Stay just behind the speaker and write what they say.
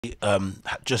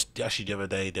Just actually the other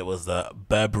day there was the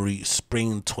Burberry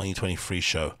Spring 2023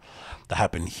 show that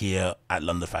happened here at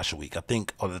London Fashion Week. I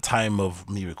think at the time of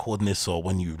me recording this, or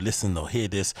when you listen or hear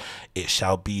this, it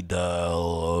shall be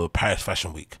the Paris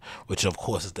Fashion Week, which of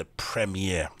course is the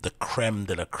premiere, the creme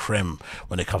de la creme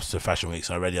when it comes to fashion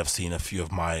weeks. And already I've seen a few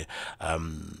of my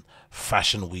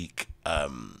fashion week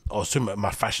or some of my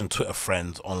fashion Twitter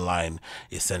friends online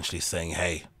essentially saying,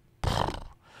 hey,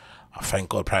 thank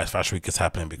God Paris Fashion Week is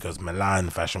happening, because Milan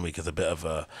Fashion Week is a bit of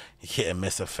a hit and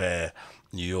miss affair.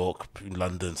 New York,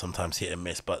 London, sometimes hit and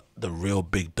miss, but the real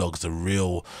big dogs, the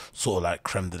real sort of like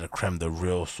creme de la creme, the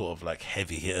real sort of like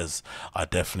heavy hitters are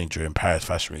definitely during Paris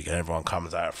Fashion Week, and everyone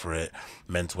comes out for it.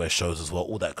 Menswear shows as well,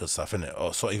 all that good stuff, innit?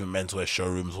 Or so even menswear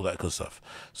showrooms, all that good stuff.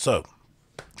 So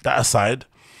that aside,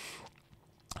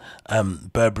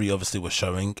 Burberry obviously was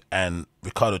showing, and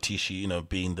Riccardo Tisci, you know,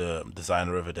 being the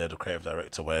designer over there, the creative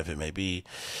director, whatever it may be,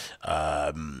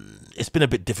 it's been a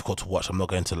bit difficult to watch. I'm not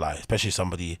going to lie, especially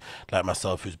somebody like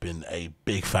myself who's been a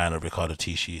big fan of Riccardo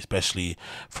Tisci, especially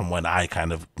from when I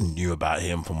kind of knew about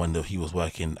him, from when he was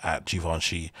working at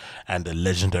Givenchy and the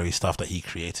legendary stuff that he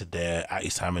created there at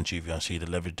his time in Givenchy, the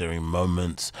legendary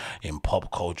moments in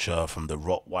pop culture, from the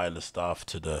Rottweiler stuff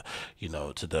to the, you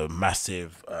know, to the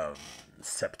massive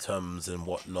septums and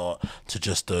whatnot, to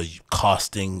just the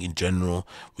casting in general,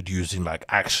 with using like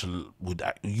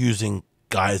using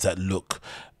guys that look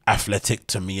athletic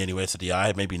to me anyway, to the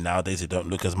eye. Maybe nowadays they don't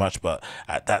look as much, but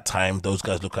at that time those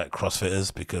guys look like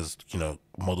crossfitters, because, you know,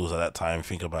 models at that time,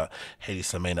 think about Hedy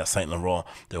Slimane at Saint Laurent,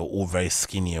 they were all very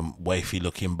skinny and wafy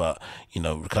looking, but, you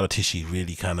know, Riccardo Tisci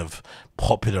really kind of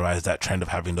popularized that trend of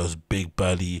having those big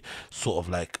burly sort of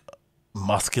like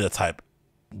muscular type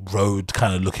road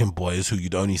kind of looking boys who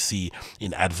you'd only see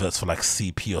in adverts for like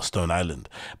CP or Stone Island,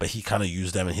 but he kind of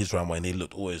used them in his runway, and they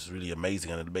looked always really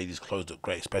amazing, and it made his clothes look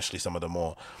great, especially some of the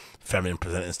more feminine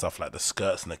presenting stuff like the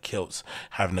skirts and the kilts.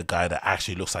 Having a guy that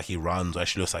actually looks like he runs, or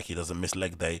actually looks like he doesn't miss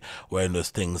leg day wearing those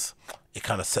things, it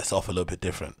kind of sets off a little bit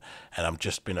different, and I'm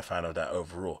just been a fan of that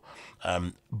overall.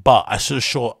 But I should have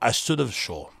saw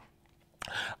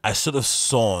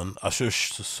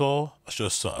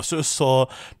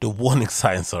the warning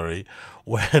sign, sorry,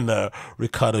 when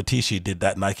Riccardo Tisci did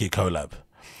that Nike collab.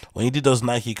 When he did those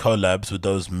Nike collabs with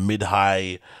those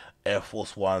mid-high Air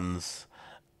Force Ones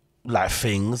like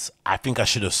things, I think I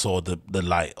should have saw the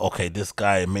light. Okay, this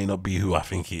guy may not be who I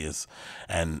think he is,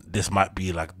 and this might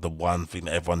be like the one thing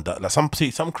that everyone does. Like some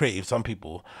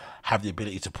people have the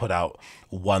ability to put out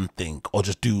one thing or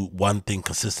just do one thing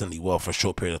consistently well for a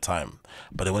short period of time,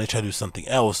 but then when they try to do something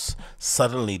else,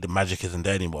 suddenly the magic isn't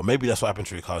there anymore. Maybe that's what happened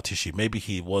to Riccardo Tisci. Maybe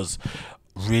he was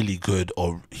really good,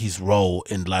 or his role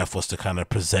in life was to kind of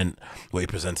present what he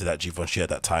presented at Givenchy at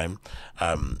that time,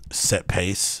 set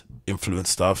pace, influence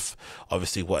stuff.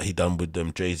 Obviously what he done with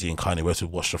them Jay-Z and Kanye West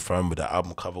with Watch the Throne, with that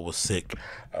album cover, was sick.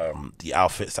 The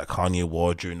outfits that Kanye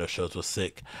wore during those shows was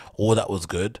sick. All that was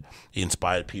good. He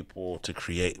inspired people to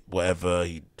create whatever.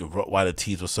 The Rottweiler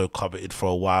tees were so coveted for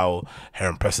a while.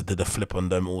 Heron Presser did a flip on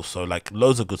them also. Like,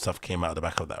 loads of good stuff came out of the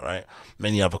back of that, right?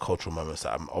 Many other cultural moments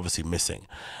that I'm obviously missing.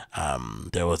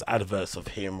 There was adverts of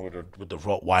him with the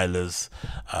Rottweilers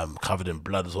covered in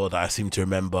blood as well, that I seem to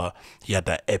remember. He had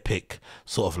that epic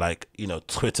sort of like, you know,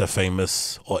 Twitter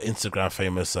famous or Instagram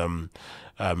famous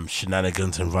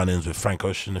shenanigans and run-ins with Frank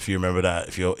Ocean, if you remember that.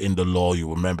 If you're in the law, you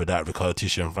remember that Riccardo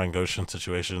Tisci and Frank Ocean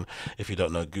situation. If you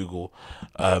don't know, Google.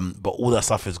 But all that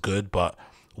stuff is good, but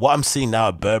what I'm seeing now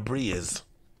at Burberry is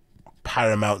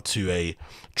paramount to a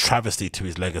travesty to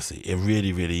his legacy. It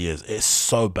really, really is. It's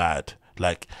so bad.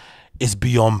 Like, it's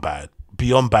beyond bad.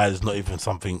 Beyond bad is not even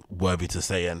something worthy to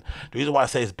say. And the reason why I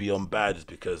say it's beyond bad is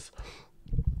because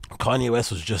Kanye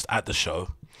West was just at the show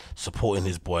supporting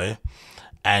his boy,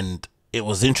 and it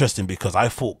was interesting because I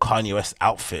thought Kanye West's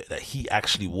outfit that he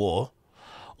actually wore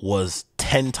was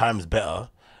 10 times better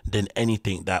than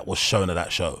anything that was shown at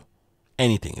that show.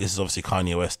 Anything. This is obviously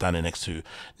Kanye West standing next to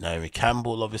Naomi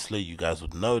Campbell, obviously, you guys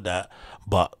would know that.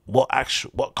 But what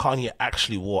Kanye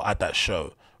actually wore at that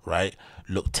show, right,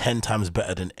 looked 10 times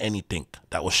better than anything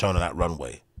that was shown on that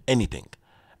runway. Anything.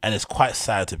 And it's quite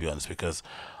sad, to be honest, because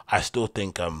I still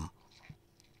think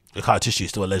Riccardo Tisci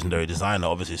is still a legendary designer,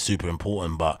 obviously super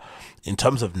important, but in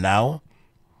terms of now,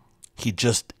 he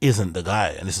just isn't the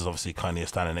guy. And this is obviously Kanye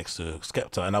standing next to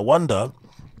Skepta, and I wonder,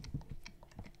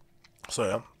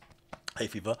 sorry, hay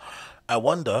fever. I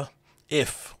wonder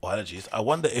if, or allergies. I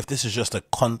wonder if this is just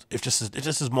if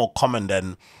this is more common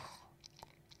than.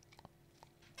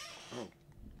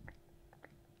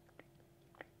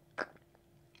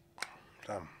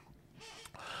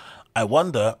 I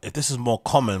wonder if this is more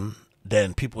common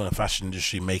than people in the fashion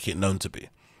industry make it known to be.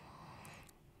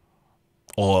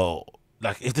 or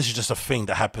like if this is just a thing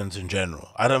that happens in general.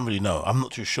 I don't really know. I'm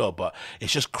not too sure, but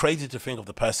it's just crazy to think of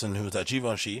the person who was at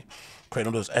Givenchy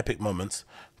creating all those epic moments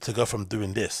to go from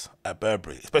doing this at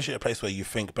Burberry, especially a place where you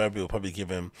think Burberry will probably give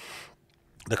him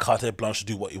the carte blanche to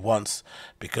do what he wants,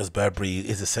 because Burberry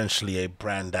is essentially a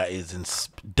brand that is in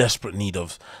desperate need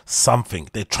of something.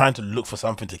 They're trying to look for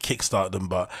something to kickstart them,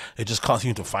 but they just can't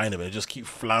seem to find them. They just keep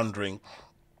floundering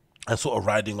and sort of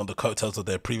riding on the coattails of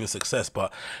their previous success.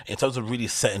 But in terms of really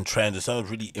setting trends, in terms of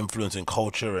really influencing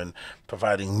culture and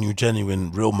providing new,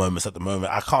 genuine, real moments at the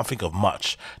moment, I can't think of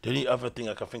much. The only other thing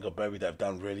I can think of Burberry that have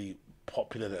done really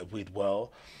popular that did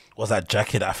well was that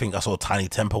jacket. I think I saw Tiny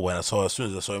Temper wear. I saw, as soon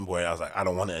as I saw him wear it, I was like, I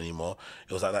don't want it anymore.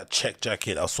 It was like that check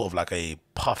jacket. That was sort of like a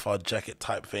puffer jacket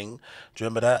type thing. Do you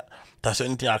remember that? That's the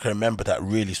only thing I can remember that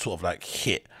really sort of like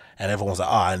hit, and everyone was like,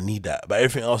 oh, I need that. But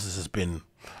everything else has just been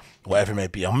whatever it may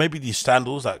be. Or maybe these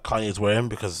sandals that Kanye's wearing,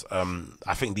 because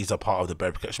I think these are part of the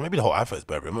Burberry collection. Maybe the whole outfit is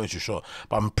Burberry, I'm not too sure,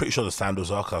 but I'm pretty sure the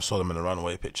sandals are, because I saw them in the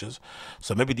runaway pictures.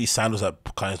 So maybe these sandals that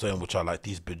Kanye's wearing, which are like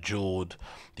these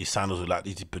sandals with like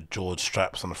these bejeweled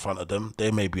straps on the front of them,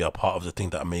 they may be a part of the thing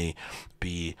that may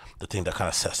be the thing that kind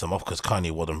of sets them off, because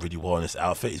Kanye wore them really well in this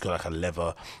outfit. He's got like a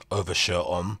leather overshirt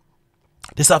on.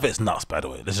 This outfit's nuts, by the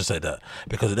way. Let's just say that,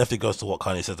 because it definitely goes to what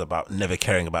Kanye says about never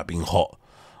caring about being hot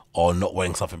or not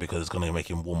wearing something because it's going to make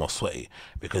him warm or sweaty,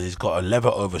 because he's got a leather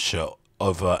overshirt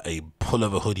over a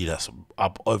pullover hoodie that's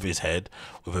up over his head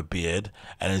with a beard,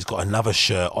 and he's got another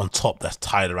shirt on top that's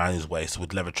tied around his waist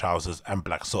with leather trousers and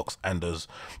black socks and those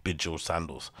bejeweled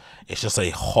sandals. It's just a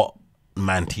hot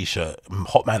man t-shirt,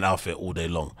 hot man outfit all day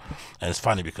long. And it's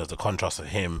funny because the contrast of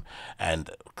him and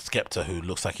Skepta, who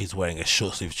looks like he's wearing a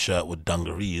short sleeved shirt with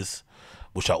dungarees,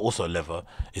 which are also leather,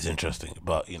 is interesting.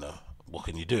 But you know, what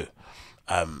can you do?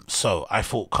 So I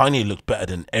thought Kanye looked better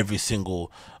than every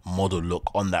single model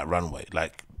look on that runway.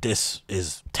 Like, this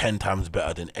is 10 times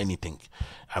better than anything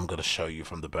I'm gonna show you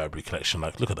from the Burberry collection.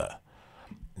 Like, look at that.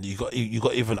 You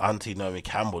got even Auntie Naomi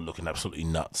Campbell looking absolutely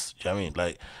nuts. Do you know what I mean?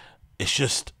 Like, it's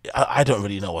just, I don't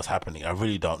really know what's happening. I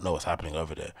really don't know what's happening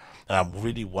over there, and I'm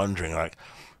really wondering, like,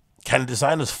 can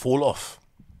designers fall off?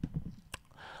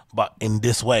 But in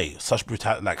this way, such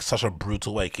brutal, like such a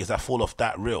brutal way, is that fall off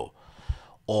that real?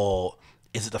 Or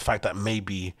is it the fact that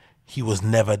maybe he was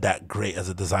never that great as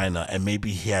a designer, and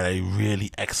maybe he had a really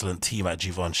excellent team at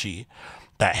Givenchy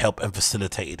that helped and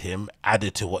facilitated him,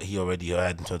 added to what he already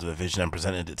had in terms of a vision, and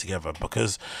presented it together?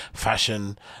 Because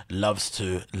fashion loves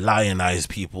to lionize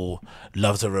people,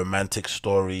 loves a romantic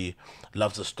story,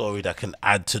 loves a story that can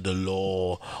add to the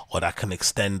lore, or that can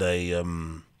extend a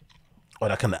or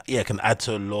that can add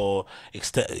to a lore,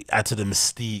 add to the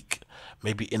mystique,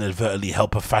 maybe inadvertently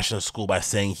help a fashion school by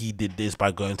saying he did this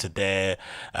by going to there,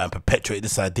 perpetuate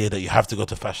this idea that you have to go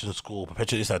to fashion school,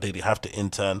 perpetuate this idea that you have to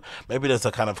intern. Maybe there's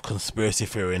a kind of conspiracy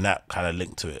theory in that kind of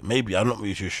link to it. Maybe, I'm not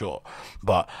really too sure,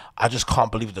 but I just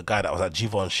can't believe the guy that was at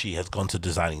Givenchy has gone to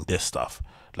designing this stuff.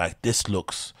 Like, this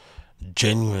looks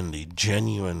genuinely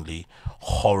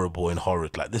horrible and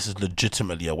horrid. Like, this is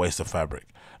legitimately a waste of fabric.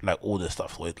 Like, all this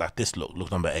stuff, like this look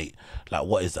number 8, like,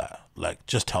 what is that? Like,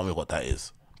 just tell me what that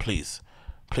is, please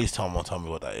tell me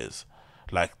what that is.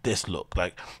 Like, this look,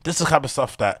 like, this is the type of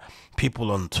stuff that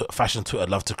people on fashion Twitter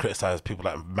love to criticize people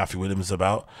like Matthew Williams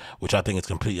about, which I think is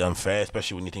completely unfair,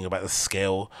 especially when you think about the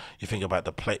scale, you think about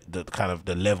the kind of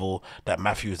the level that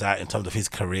Matthew is at in terms of his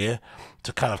career.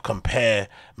 To kind of compare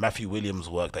Matthew Williams'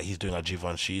 work that he's doing at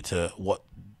Givenchy to what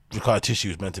Riccardo Tisci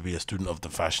was meant to be, a student of the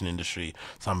fashion industry,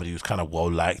 somebody who's kind of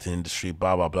well liked in the industry,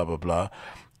 blah blah blah blah blah.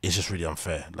 It's just really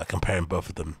unfair, like, comparing both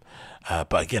of them.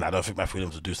 But again, I don't think Matthew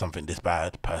Williams would do something this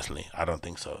bad, personally. I don't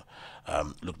think so.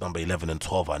 Look, number 11 and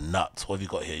 12 are nuts. What have you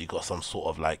got here? You got some sort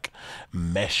of like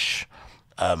mesh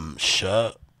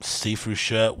shirt, see-through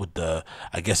shirt with the,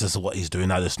 I guess this is what he's doing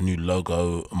now, this new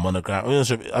logo monogram. I'm not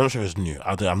sure if it's new.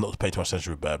 I'm not paying too much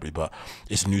attention with Burberry, but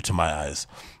it's new to my eyes.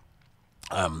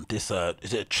 This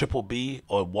is it a triple B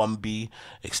or 1B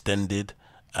extended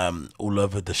all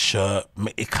over the shirt?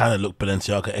 It kind of looked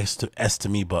Balenciaga S to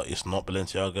me, but it's not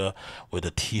Balenciaga. With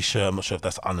a t-shirt, I'm not sure if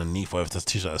that's underneath or if this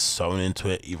t-shirt is sewn into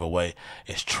it. Either way,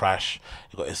 it's trash.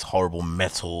 You got this horrible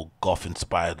metal goth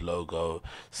inspired logo,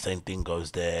 same thing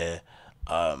goes there.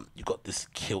 You got this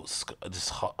kilt,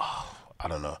 I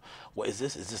don't know, what is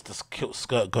this? Is this kilt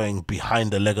skirt going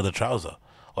behind the leg of the trouser,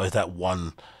 or is that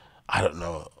one? I don't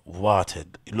know.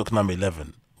 Warted. Look, number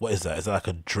 11. What is that? Is that like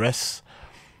a dress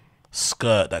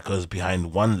skirt that goes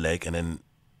behind one leg and then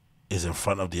is in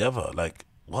front of the other? Like,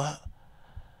 what?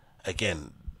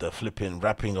 Again, the flipping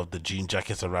wrapping of the jean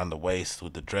jackets around the waist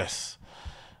with the dress.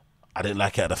 I didn't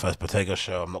like it at the first Bottega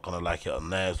show. I'm not going to like it on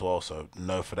there as well. So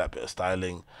no for that bit of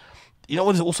styling. You know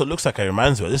what this also looks like? It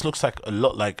reminds me. This looks like a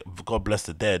lot like God Bless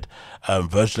the Dead,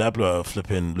 Virgil Abloh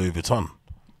flipping Louis Vuitton.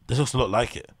 This looks a lot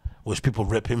like it, which people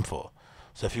rip him for.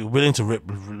 So if you're willing to rip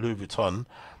Louis Vuitton,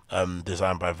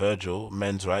 designed by Virgil,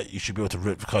 men's, right, you should be able to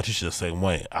rip Riccardo Tisci the same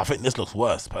way. I think this looks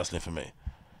worse, personally, for me.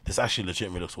 This actually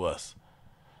legitimately looks worse.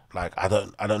 Like I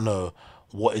don't know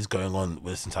what is going on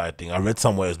with this entire thing. I read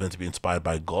somewhere it was meant to be inspired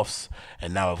by goths,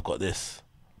 and now I've got this.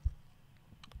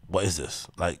 What is this?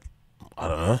 Like, I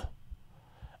don't know.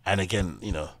 And again,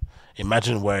 you know,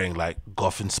 imagine wearing like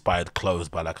goth inspired clothes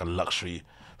by like a luxury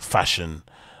fashion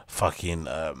fucking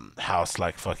house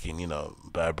like fucking, you know,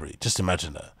 Burberry. Just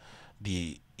imagine that.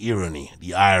 The irony,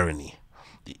 the irony,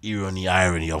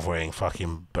 irony of wearing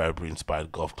fucking Burberry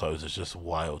inspired goth clothes is just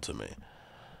wild to me.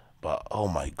 But oh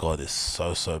my god, it's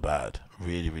so bad.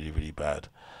 Really, really, really bad.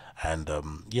 And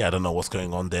yeah, I don't know what's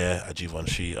going on there at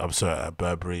Givenchy. I'm sorry, at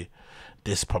Burberry.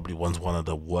 This probably one's one of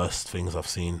the worst things I've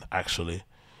seen, actually.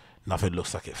 Nothing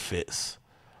looks like it fits.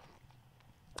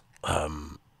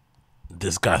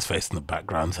 This guy's face in the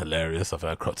background's hilarious.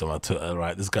 I cropped on my Twitter,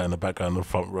 right? This guy in the background in the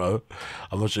front row.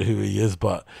 I'm not sure who he is,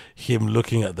 but him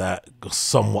looking at that,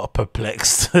 somewhat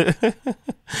perplexed.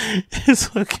 It's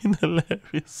fucking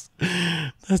hilarious.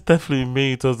 That's definitely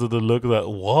me in terms of the look. Like,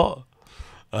 what?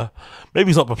 Maybe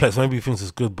he's not perplexed, maybe he thinks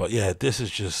it's good, but yeah, this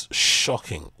is just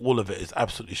shocking. All of it is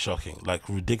absolutely shocking, like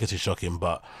ridiculously shocking.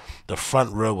 But the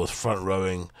front row was front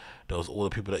rowing. There was all the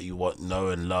people that you know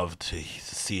and love to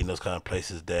see in those kind of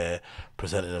places there,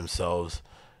 presenting themselves.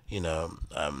 You know,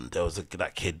 there was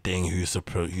that kid Ding who used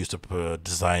to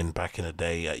design back in the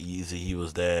day at Yeezy. He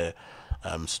was there.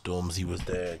 Stormzy was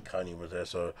there, Kanye was there.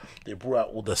 So they brought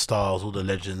out all the stars, all the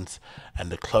legends, and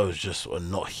the clothes just were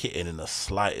not hitting in the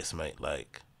slightest, mate.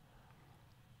 Like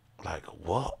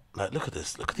what? Like, look at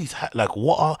this. Look at these like,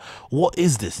 what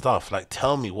is this stuff? Like,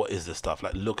 tell me, what is this stuff?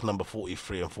 Like, look number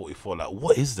 43 and 44. Like,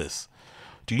 what is this?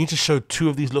 Do you need to show two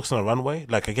of these looks on a runway?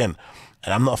 Like, again,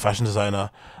 and I'm not a fashion designer.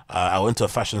 I went to a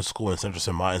fashion school in Central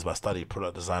St. Martin's, but I studied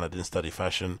product design. I didn't study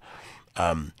fashion.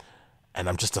 And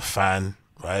I'm just a fan,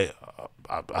 right?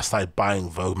 I started buying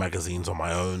Vogue magazines on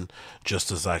my own,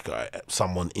 just as like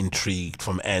someone intrigued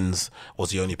from ends. Was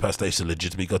the only person that used to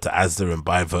legitimately go to Asda and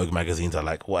buy Vogue magazines at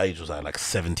like, what age was I? Like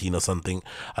 17 or something.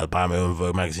 I'd buy my own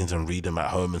Vogue magazines and read them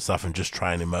at home and stuff, and just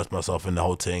try and immerse myself in the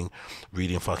whole thing.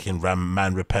 Reading fucking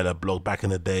Man Repeller blog back in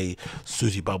the day,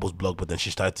 Susie Bubbles blog, but then she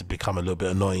started to become a little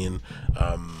bit annoying.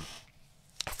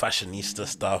 Fashionista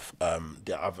stuff.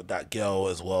 That girl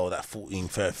as well, that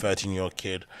 13-year-old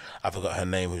kid, I forgot her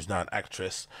name, who's now an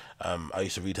actress. I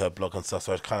used to read her blog and stuff,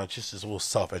 so it's kind of just this all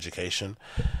self-education.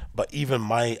 But even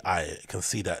my eye can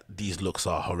see that these looks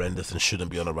are horrendous and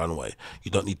shouldn't be on a runway.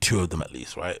 You don't need two of them at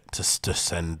least, right, to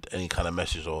send any kind of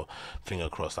message or thing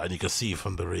across. And you can see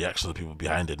from the reaction of the people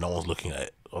behind it, no one's looking at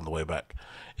it on the way back.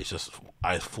 It's just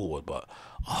eyes forward. But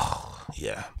oh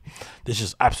yeah, this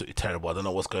is absolutely terrible. I don't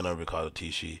know what's going on with Riccardo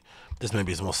Tisci. This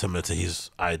maybe is more similar to his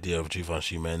idea of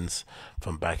Givenchy men's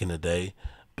from back in the day,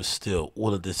 but still,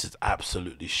 all of this is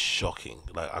absolutely shocking.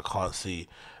 Like, I can't see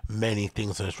many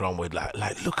things on this runway.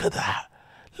 Like look at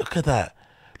that.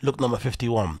 Look, number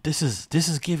 51. This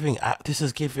is giving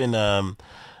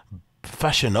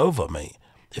Fashion Nova, mate.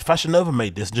 If Fashion Nova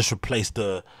made this and just replaced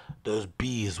those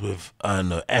B's with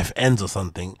FNs or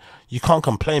something, you can't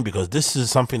complain, because this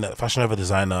is something that Fashion Nova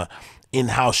designer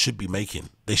in-house should be making.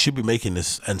 They should be making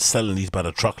this and selling these by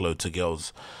the truckload to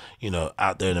girls, you know,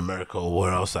 out there in America or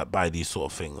where else that buy these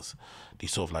sort of things,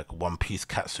 these sort of like one-piece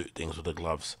catsuit things with the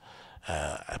gloves,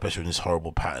 especially in this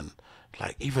horrible pattern.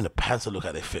 Like, even the pants that look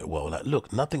like they fit well. Like,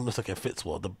 look, nothing looks like it fits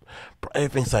well.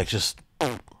 Everything's like just.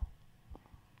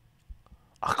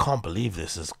 I can't believe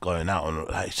this is going out, and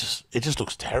like, it just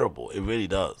looks terrible. It really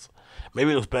does.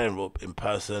 Maybe it looks better in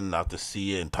person. I have to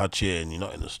see it and touch it, and you're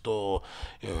not in the store.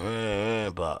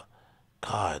 But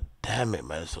god damn it,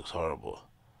 man, this looks horrible.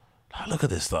 Like, look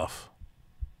at this stuff.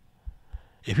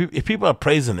 If people are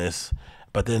praising this,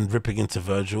 but then ripping into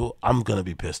Virgil, I'm gonna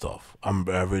be pissed off. I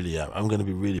really am. I'm gonna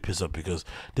be really pissed off, because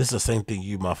this is the same thing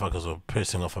you motherfuckers were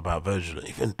pissing off about Virgil.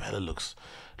 Even Bella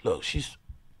look, she's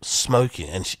smoking,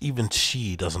 and even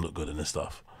she doesn't look good in this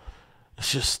stuff.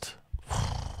 It's just,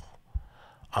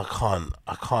 I can't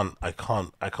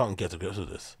get to grips with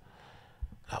this.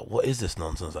 Like, what is this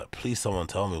nonsense? Like, please someone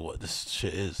tell me what this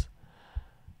shit is.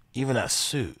 Even that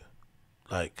suit,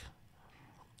 like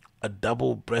a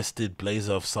double-breasted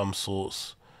blazer of some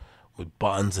sorts with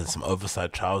buttons and some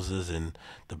oversized trousers and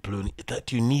the blue.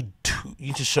 Like, you need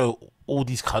to show all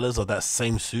these colors of that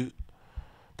same suit.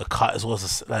 The cut as well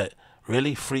as like,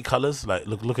 really 3 colors. Like,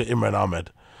 look at Imran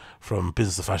Ahmed from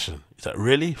Business of Fashion. Is that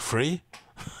really 3?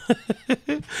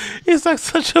 It's like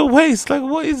such a waste. Like,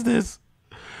 what is this?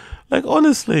 Like,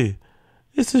 honestly,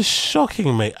 this is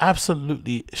shocking, mate.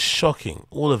 Absolutely shocking.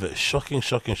 All of it. Shocking,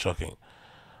 shocking, shocking.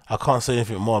 I can't say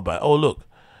anything more about it. Oh, look.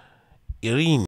 Irene.